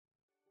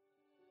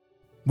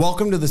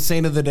Welcome to the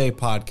Saint of the Day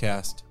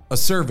podcast, a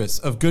service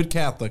of Good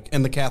Catholic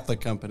and the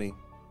Catholic Company.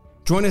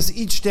 Join us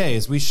each day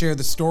as we share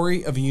the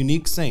story of a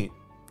unique saint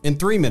in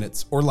 3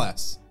 minutes or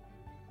less.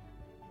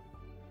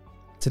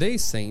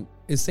 Today's saint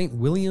is Saint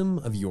William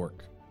of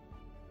York.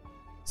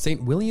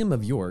 Saint William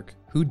of York,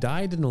 who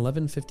died in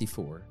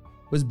 1154,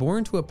 was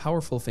born to a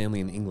powerful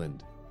family in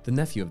England, the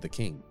nephew of the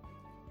king.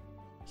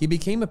 He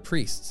became a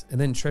priest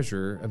and then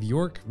treasurer of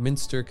York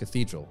Minster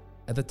Cathedral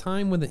at the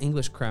time when the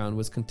English crown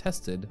was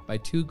contested by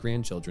two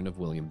grandchildren of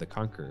William the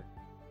Conqueror.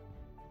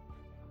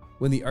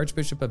 When the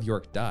Archbishop of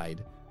York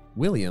died,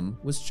 William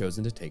was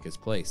chosen to take his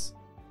place.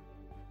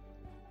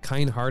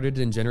 Kind-hearted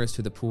and generous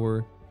to the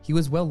poor, he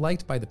was well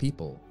liked by the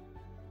people.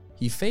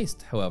 He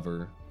faced,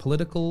 however,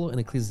 political and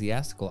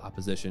ecclesiastical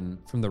opposition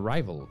from the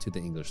rival to the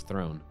English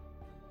throne.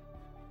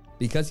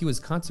 Because he was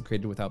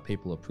consecrated without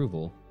papal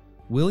approval,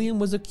 William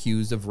was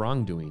accused of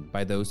wrongdoing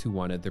by those who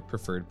wanted their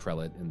preferred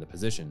prelate in the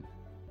position.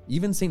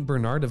 Even St.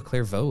 Bernard of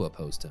Clairvaux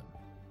opposed him.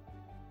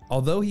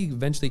 Although he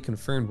eventually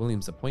confirmed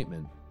William's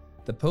appointment,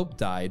 the Pope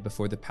died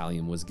before the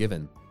pallium was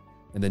given,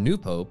 and the new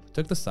Pope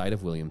took the side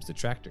of William's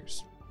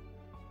detractors.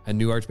 A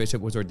new archbishop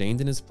was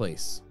ordained in his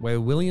place, while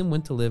William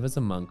went to live as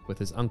a monk with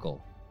his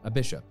uncle, a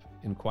bishop,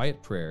 in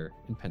quiet prayer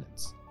and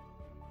penance.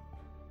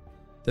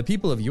 The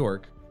people of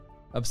York,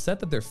 upset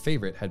that their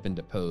favorite had been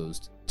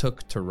deposed,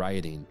 took to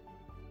rioting.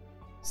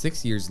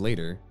 6 years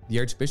later, the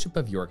Archbishop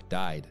of York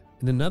died,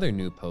 and another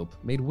new pope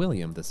made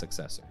William the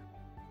successor.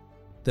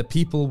 The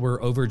people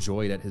were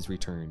overjoyed at his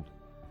return.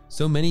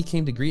 So many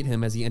came to greet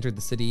him as he entered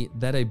the city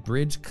that a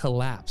bridge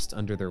collapsed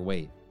under their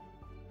weight.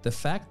 The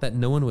fact that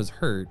no one was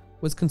hurt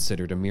was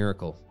considered a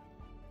miracle.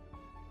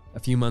 A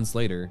few months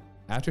later,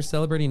 after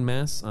celebrating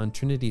Mass on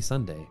Trinity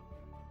Sunday,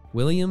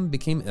 William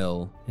became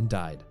ill and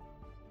died.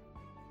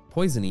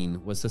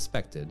 Poisoning was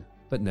suspected,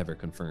 but never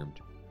confirmed.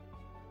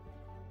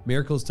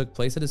 Miracles took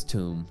place at his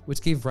tomb,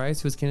 which gave rise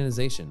to his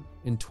canonization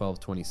in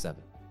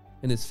 1227,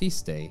 and his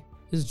feast day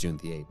is June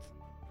the 8th.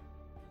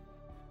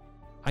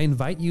 I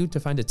invite you to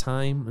find a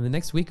time in the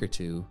next week or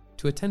two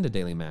to attend a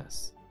daily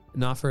Mass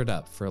and offer it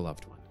up for a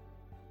loved one.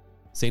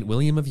 St.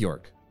 William of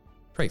York,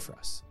 pray for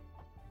us.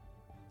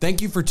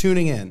 Thank you for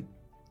tuning in.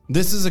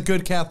 This is a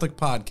Good Catholic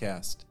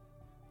podcast.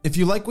 If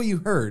you like what you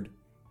heard,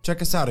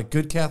 check us out at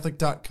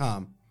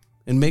goodcatholic.com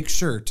and make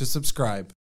sure to subscribe.